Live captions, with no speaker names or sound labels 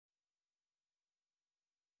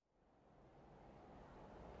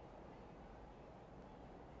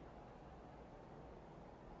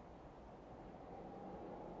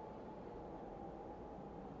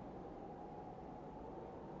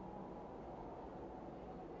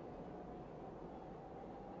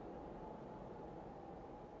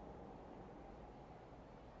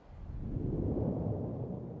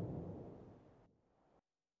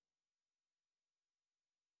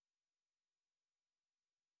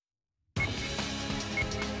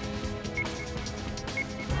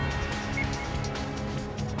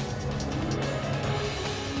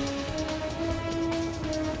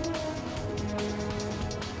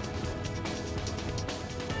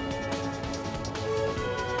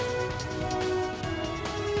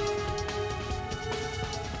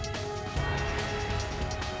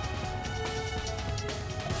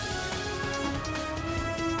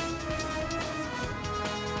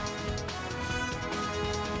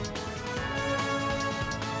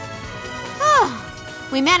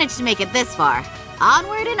we managed to make it this far.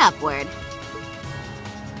 Onward and upward.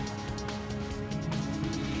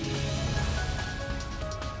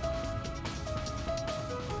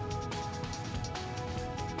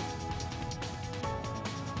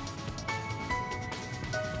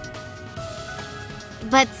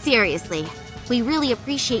 But seriously, we really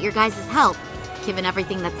appreciate your guys' help, given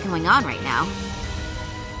everything that's going on right now.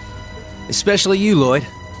 Especially you, Lloyd.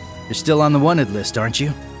 You're still on the wanted list, aren't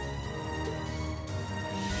you?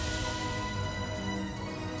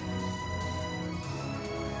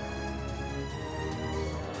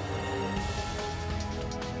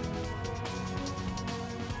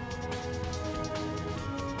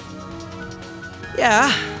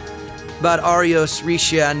 Yeah. But Arios,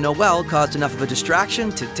 Risha, and Noel caused enough of a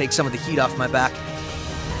distraction to take some of the heat off my back.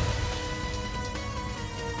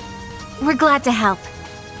 We're glad to help.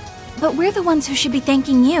 But we're the ones who should be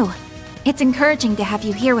thanking you. It's encouraging to have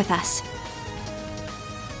you here with us.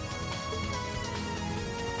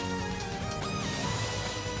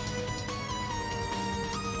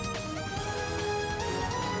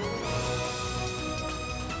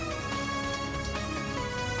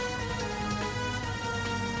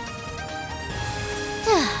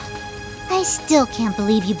 I still can't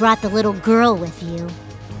believe you brought the little girl with you.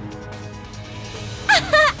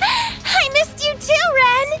 I missed you too,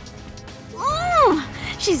 Ren!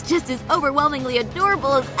 She's just as overwhelmingly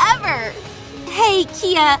adorable as ever! Hey,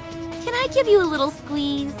 Kia, can I give you a little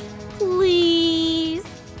squeeze? Please?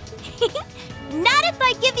 Not if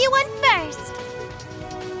I give you one first!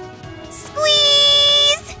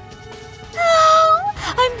 Squeeze! Oh,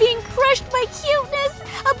 I'm being crushed by cuteness,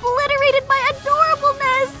 obliterated by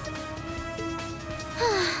adorableness!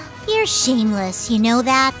 You're shameless, you know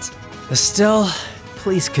that? Estelle,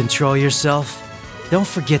 please control yourself. Don't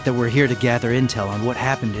forget that we're here to gather intel on what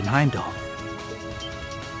happened in Heimdall.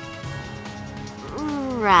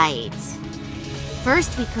 Right.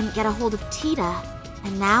 First we couldn't get a hold of Tita,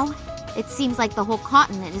 and now it seems like the whole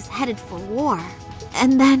continent is headed for war.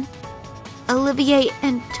 And then Olivier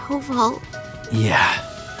and Toval. Yeah.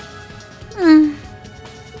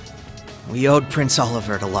 We owed Prince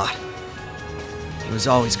Olivert a lot. He was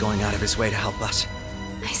always going out of his way to help us.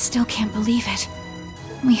 I still can't believe it.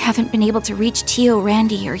 We haven't been able to reach Tio,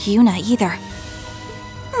 Randy, or Yuna either.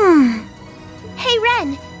 Hey,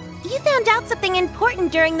 Ren! You found out something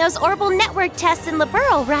important during those orbital network tests in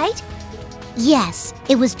Liberl, right? Yes,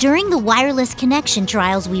 it was during the wireless connection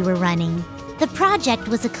trials we were running. The project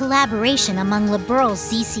was a collaboration among Liberl's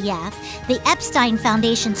CCF, the Epstein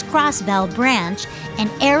Foundation's Crossbell branch, and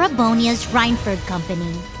Erebonia's Reinford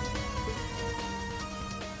Company.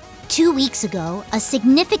 2 weeks ago, a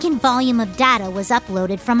significant volume of data was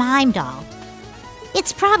uploaded from Heimdall.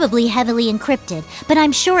 It's probably heavily encrypted, but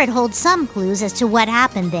I'm sure it holds some clues as to what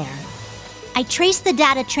happened there. I traced the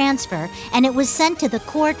data transfer, and it was sent to the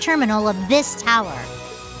core terminal of this tower.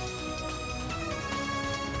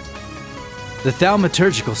 The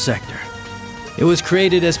Thaumaturgical Sector. It was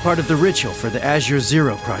created as part of the ritual for the Azure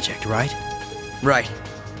Zero project, right? Right.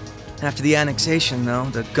 After the annexation, though,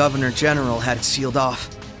 the Governor General had it sealed off.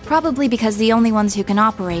 Probably because the only ones who can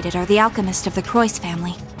operate it are the alchemists of the Croix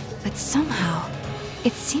family. But somehow,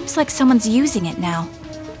 it seems like someone's using it now.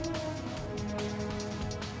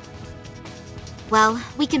 Well,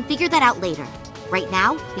 we can figure that out later. Right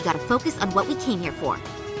now, we gotta focus on what we came here for.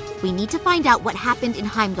 We need to find out what happened in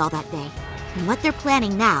Heimdall that day, and what they're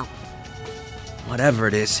planning now. Whatever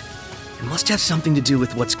it is, it must have something to do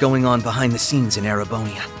with what's going on behind the scenes in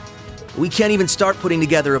Erebonia. We can't even start putting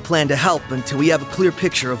together a plan to help until we have a clear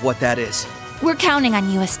picture of what that is. We're counting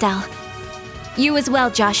on you, Estelle. You as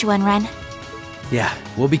well, Joshua and Ren. Yeah,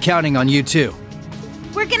 we'll be counting on you too.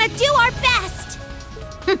 We're gonna do our best!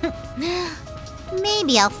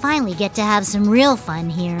 Maybe I'll finally get to have some real fun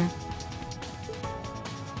here.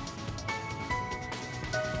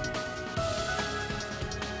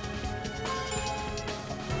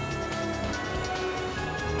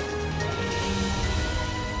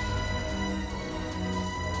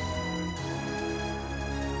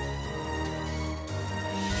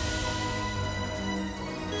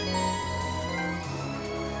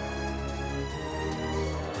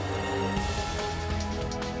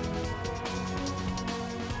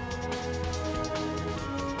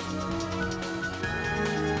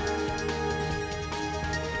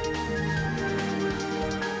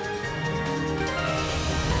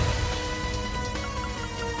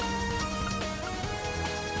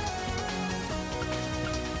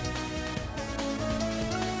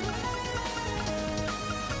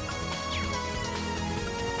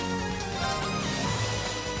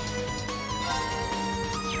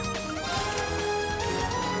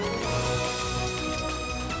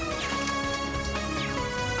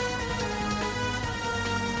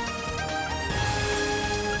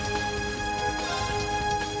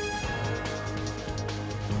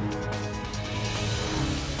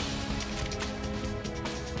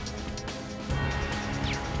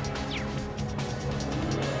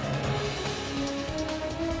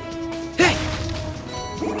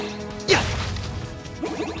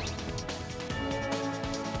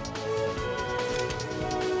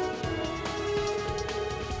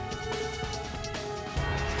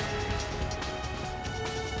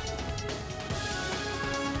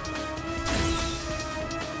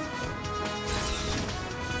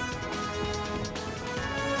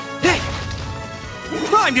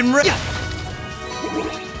 primed and ready.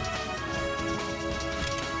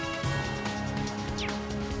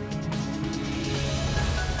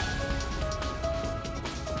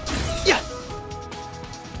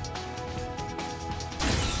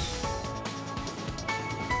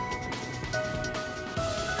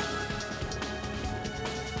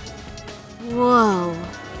 Whoa.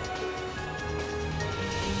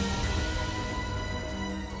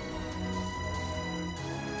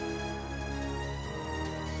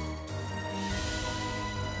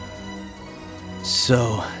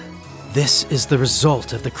 So, this is the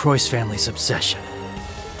result of the Croix family's obsession.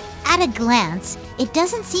 At a glance, it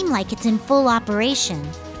doesn't seem like it's in full operation.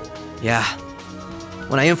 Yeah.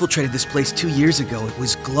 When I infiltrated this place 2 years ago, it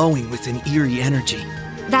was glowing with an eerie energy.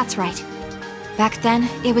 That's right. Back then,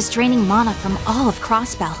 it was draining mana from all of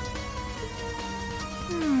Crossbell.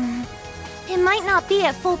 It might not be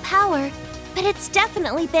at full power, but it's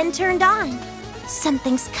definitely been turned on.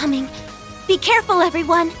 Something's coming. Be careful,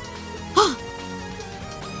 everyone.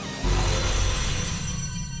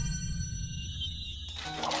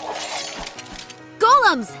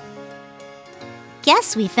 Golems!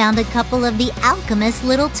 Guess we found a couple of the alchemist's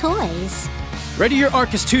little toys. Ready your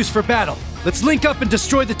Orchis 2s for battle. Let's link up and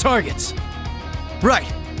destroy the targets. Right.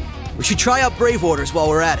 We should try out Brave Orders while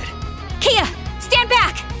we're at it. Kia, stand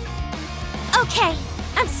back! Okay,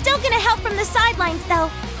 I'm still gonna help from the sidelines,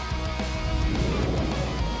 though.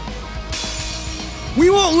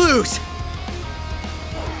 We won't lose!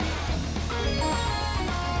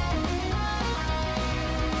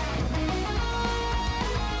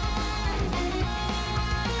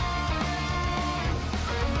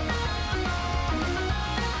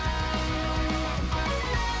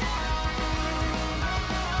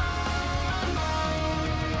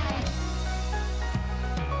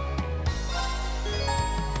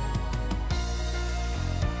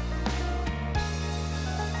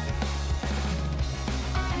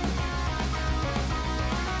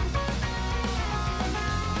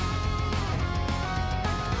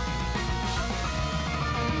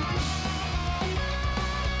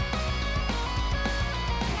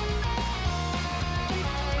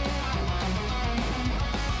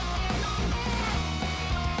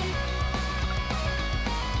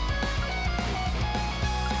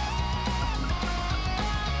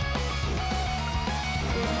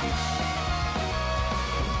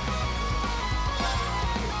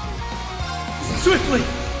 Swiftly!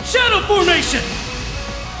 Shadow formation!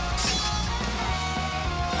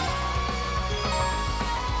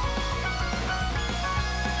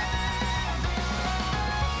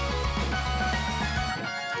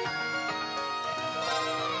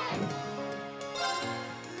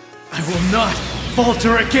 I will not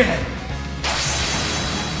falter again!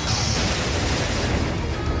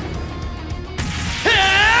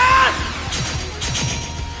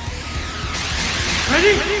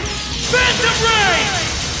 Ready? Phantom Ray!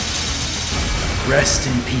 Rest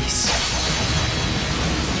in peace.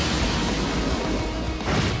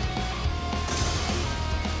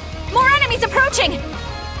 More enemies approaching!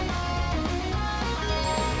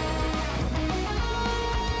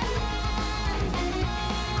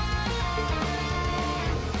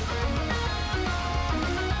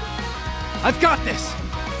 I've got this!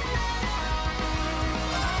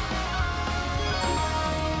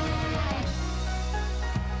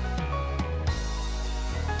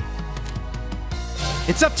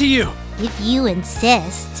 It's up to you! If you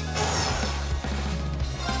insist.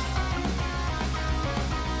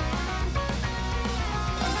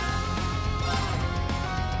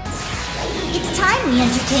 It's time we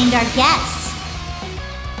entertained our guests.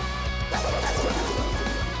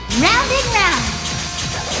 Round and round.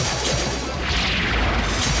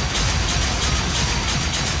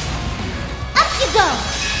 Up you go!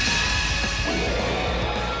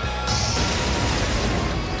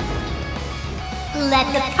 Let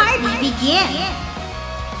the party begin!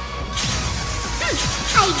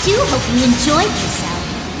 I do hope you enjoyed yourself.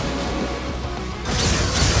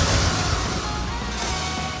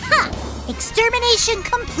 Ha! Extermination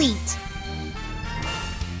complete!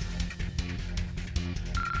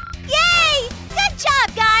 Yay! Good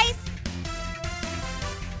job, guys!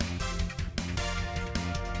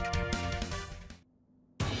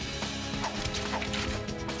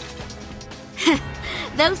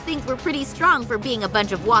 Those things were pretty strong for being a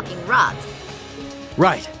bunch of walking rocks.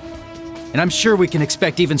 Right. And I'm sure we can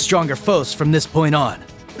expect even stronger foes from this point on.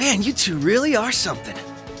 Man, you two really are something.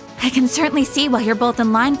 I can certainly see why you're both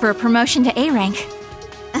in line for a promotion to A rank.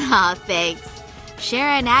 Aw, thanks.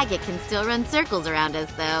 Shara and Agate can still run circles around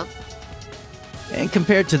us, though. And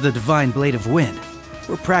compared to the Divine Blade of Wind,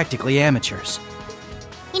 we're practically amateurs.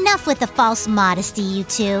 Enough with the false modesty, you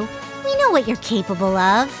two. We know what you're capable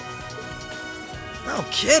of. No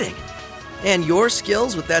kidding. And your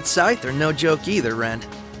skills with that scythe are no joke either, Ren.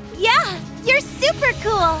 Yeah, you're super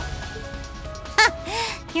cool.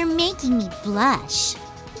 You're making me blush.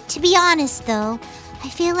 To be honest, though, I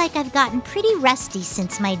feel like I've gotten pretty rusty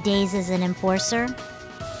since my days as an enforcer.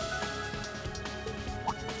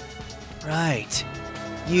 Right.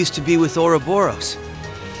 You used to be with Ouroboros.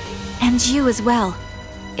 And you as well.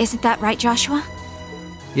 Isn't that right, Joshua?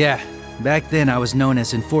 Yeah, back then I was known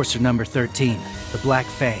as Enforcer number 13, the Black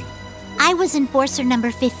Fang. I was enforcer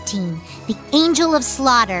number 15, the Angel of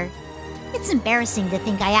Slaughter. It's embarrassing to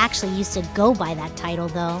think I actually used to go by that title,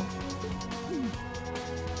 though.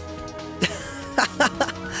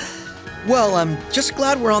 Well, I'm just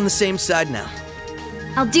glad we're on the same side now.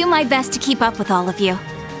 I'll do my best to keep up with all of you.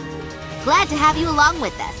 Glad to have you along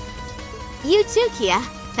with us. You too, Kia.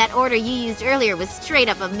 That order you used earlier was straight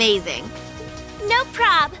up amazing. No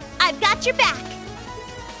prob. I've got your back.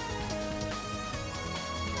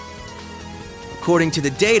 According to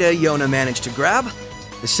the data Yona managed to grab,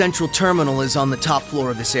 the central terminal is on the top floor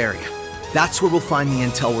of this area. That's where we'll find the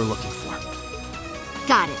intel we're looking for.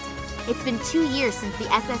 Got it. It's been 2 years since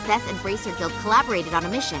the SSS and Bracer Guild collaborated on a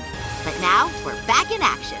mission. But now, we're back in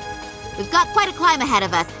action. We've got quite a climb ahead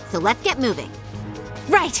of us, so let's get moving.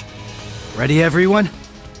 Right! Ready, everyone?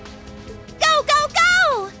 Go, go,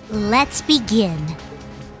 go! Let's begin.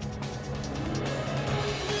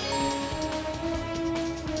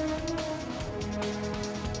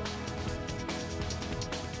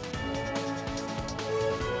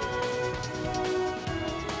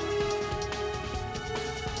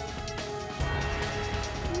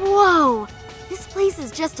 Whoa! This place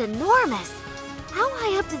is just enormous. How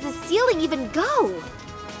high up does the ceiling even go?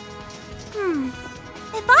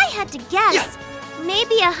 If I had to guess,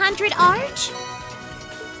 maybe 100 arch?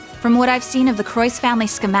 From what I've seen of the Croix family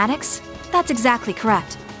schematics, that's exactly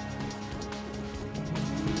correct.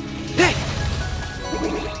 Hey!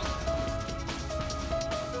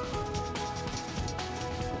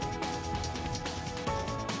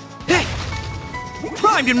 Hey!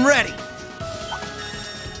 Primed and ready!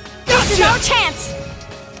 This is our chance!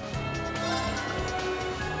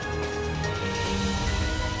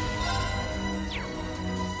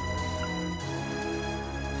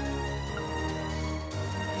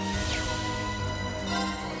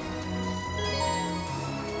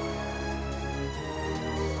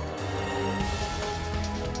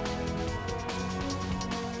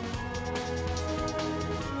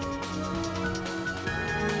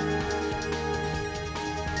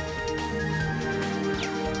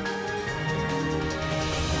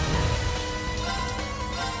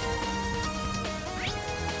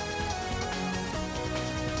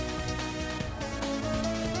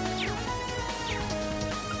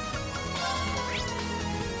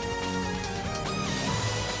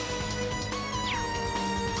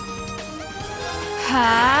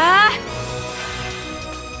 Ha!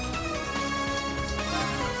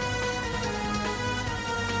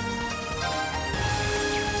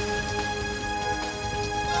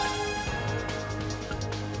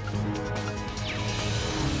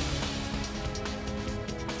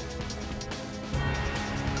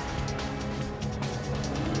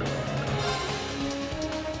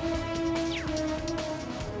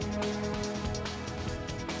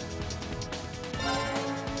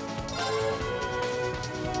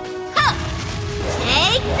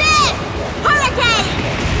 Take this! Hurricane!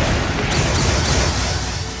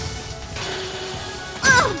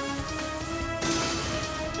 Ugh!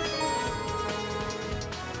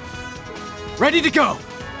 Ready to go!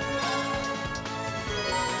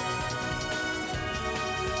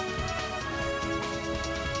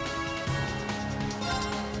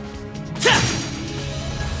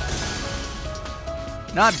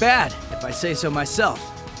 Not bad, if I say so myself.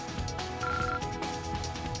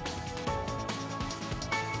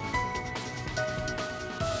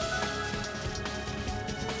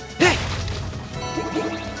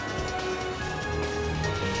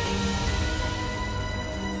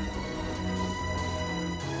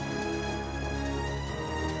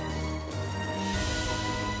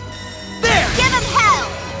 Give him hell!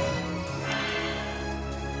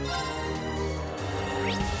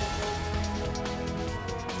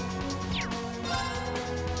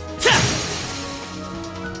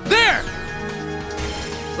 There!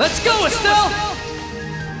 Let's go, Estelle!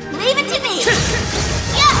 Leave it to me!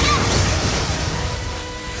 Yeah!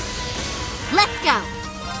 Let's go!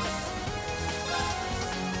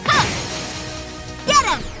 Huh! Get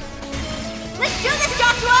him! Let's do this,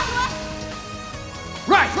 Joshua!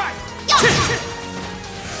 Right! Yeah!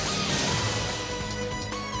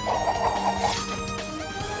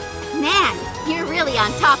 You're really on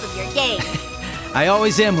top of your game. I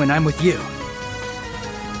always am when I'm with you.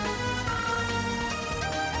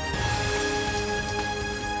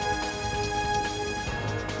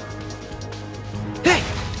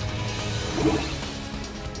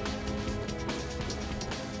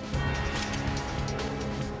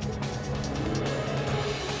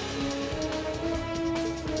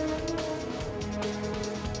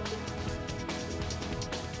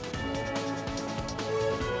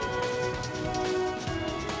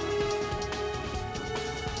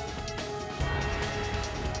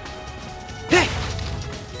 Hey!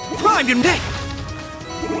 Primed him! Hey!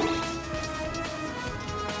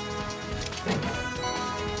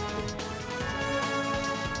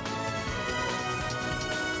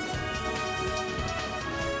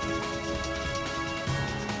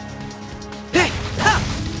 Hey! Ha!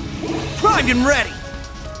 Primed and ready!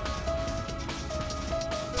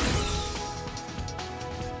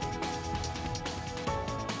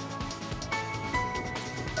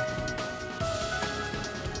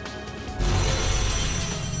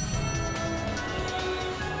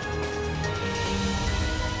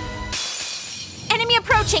 Enemy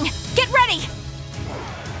approaching! Get ready!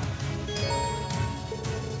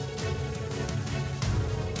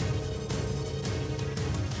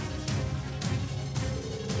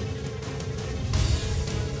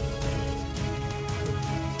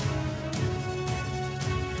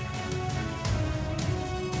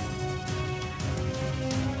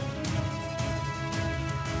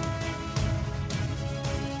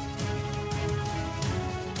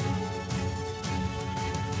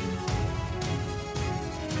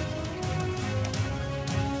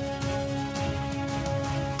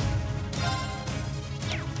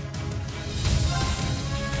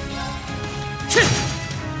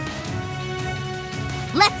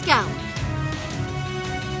 Let's go!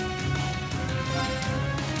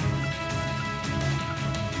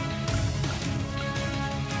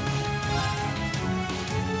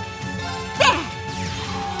 There!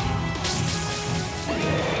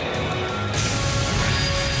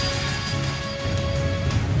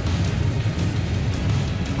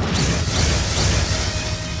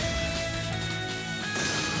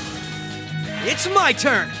 It's my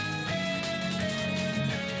turn!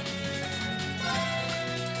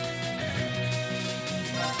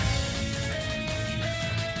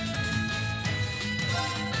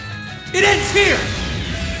 It ends here!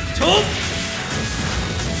 Tope!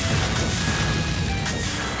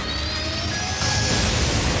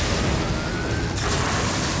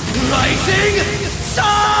 Rising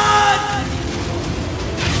Sun!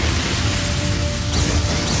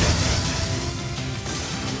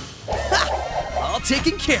 Ha! All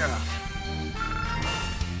taken care of.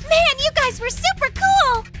 Man, you guys were super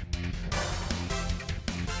cool!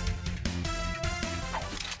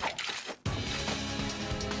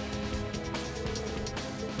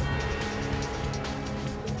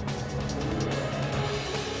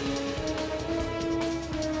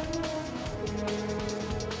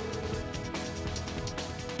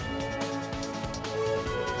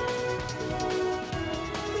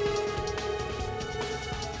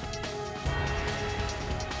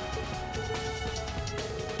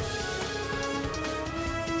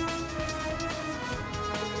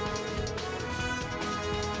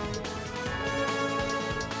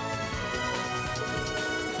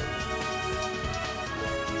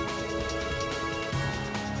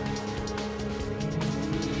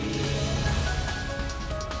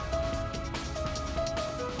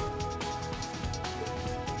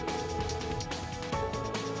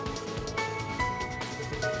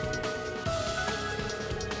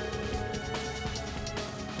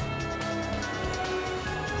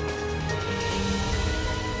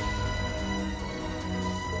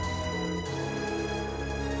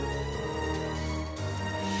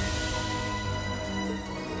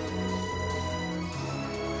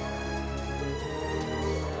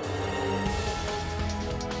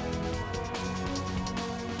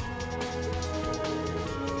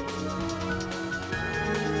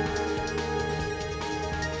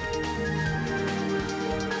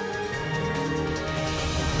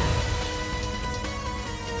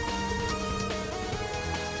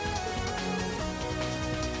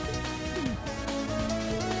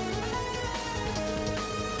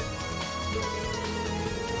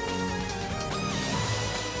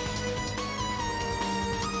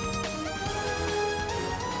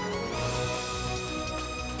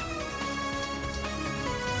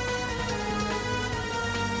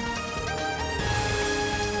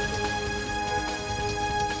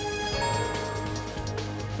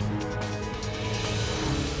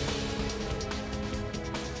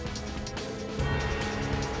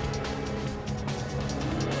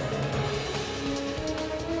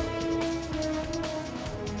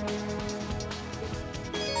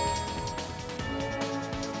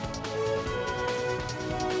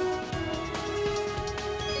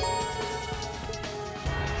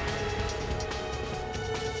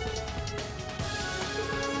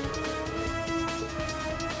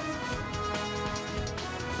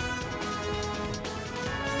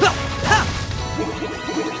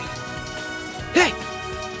 Hey!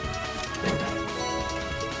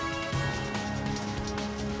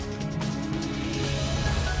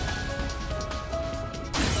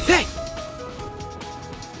 Hey!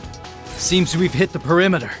 Seems we've hit the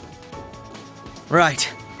perimeter.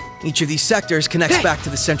 Right. Each of these sectors connects back to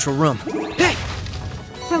the central room. Hey!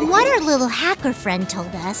 From what our little hacker friend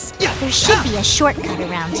told us, there should be a shortcut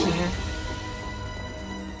around here.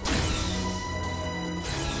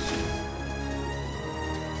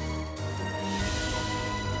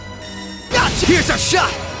 Gotcha! Here's our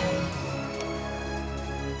shot!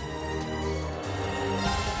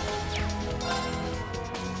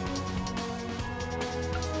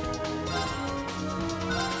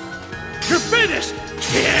 You're finished!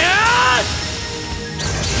 Yeah!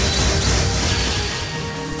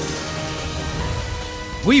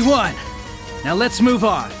 We won! Now let's move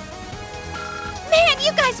on. Man,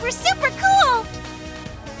 you guys were super cool!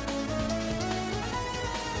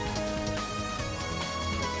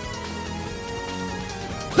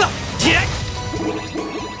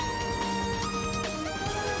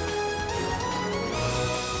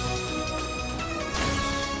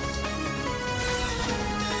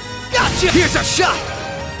 Gotcha! Here's our shot!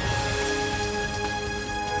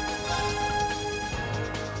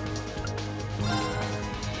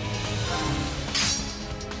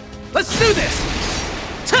 Let's do this!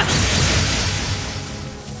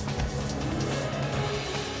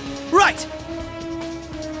 Right!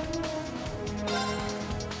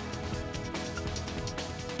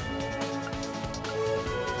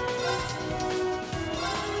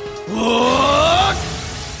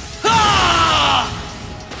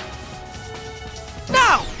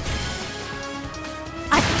 Now!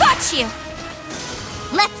 I've got you!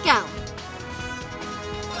 Let's go!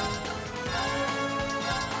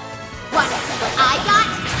 Wanna see what I got?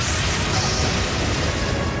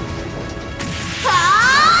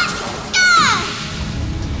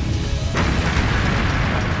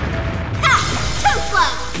 Too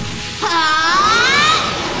close!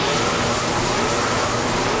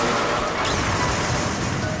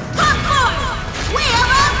 Popcorn! Wheel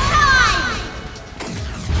of time!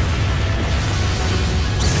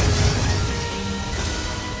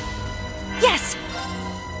 Yes!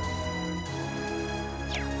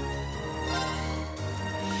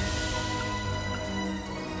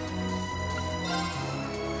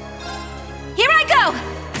 Here I go!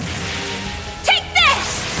 Take this!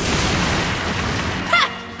 Ha!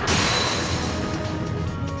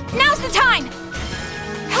 Now's the time!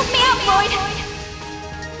 Help me out, Lloyd!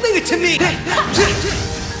 Leave it to me!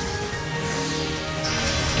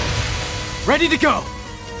 Ready to go!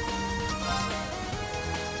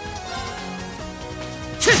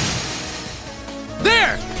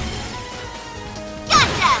 There!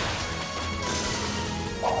 Gotcha!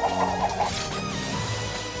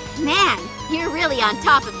 Man, you're really on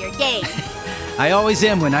top of your game. I always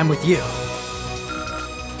am when I'm with you.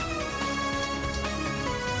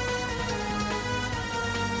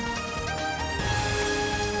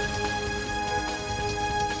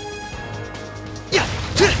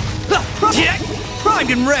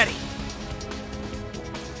 Primed and ready!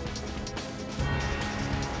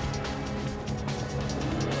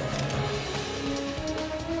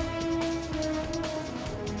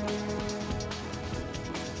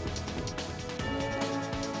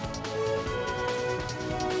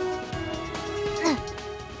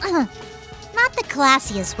 Not the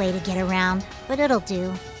classiest way to get around, but it'll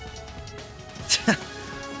do.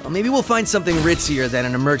 Well, maybe we'll find something ritzier than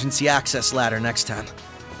an emergency access ladder next time.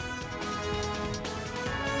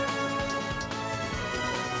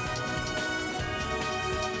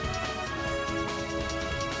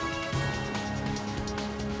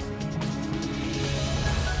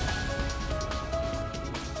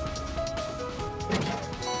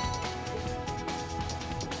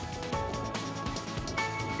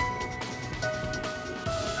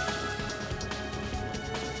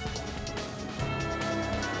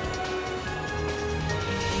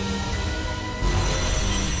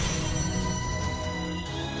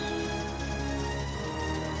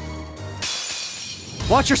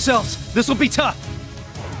 Watch yourselves! This'll be tough!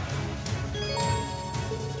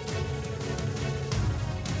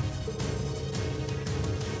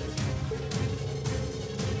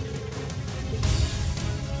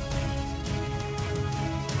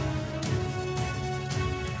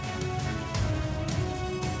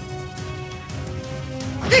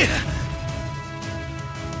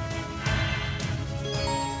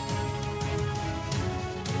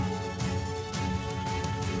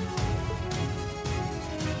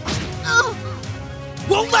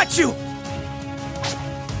 Won't let you!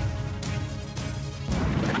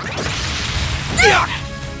 Yuck!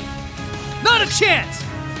 chance!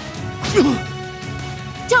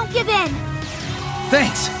 Don't give in!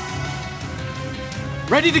 Thanks!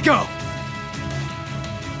 Ready to go!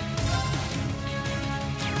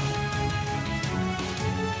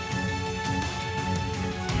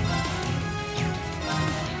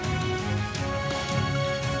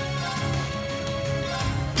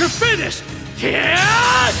 You're finished!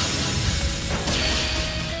 Yeah!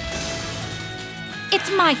 It's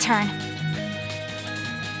my turn.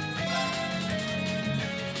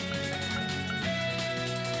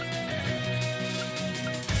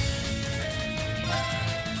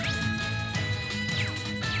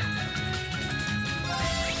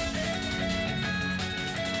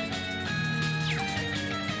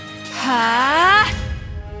 Ha!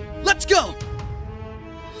 Let's go!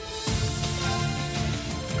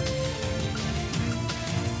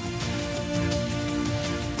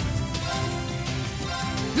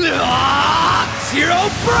 Zero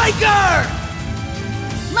Breaker!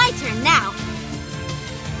 My turn now!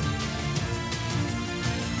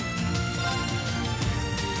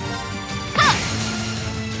 Huh!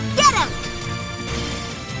 Get him!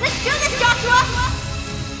 Let's do this, Joshua!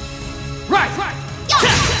 Right! Yo!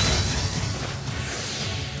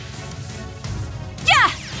 Yeah!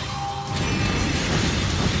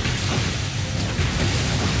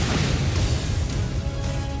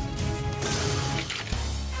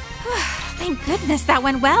 Thank goodness that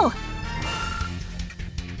went well.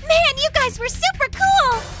 Man, you guys were super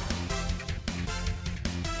cool!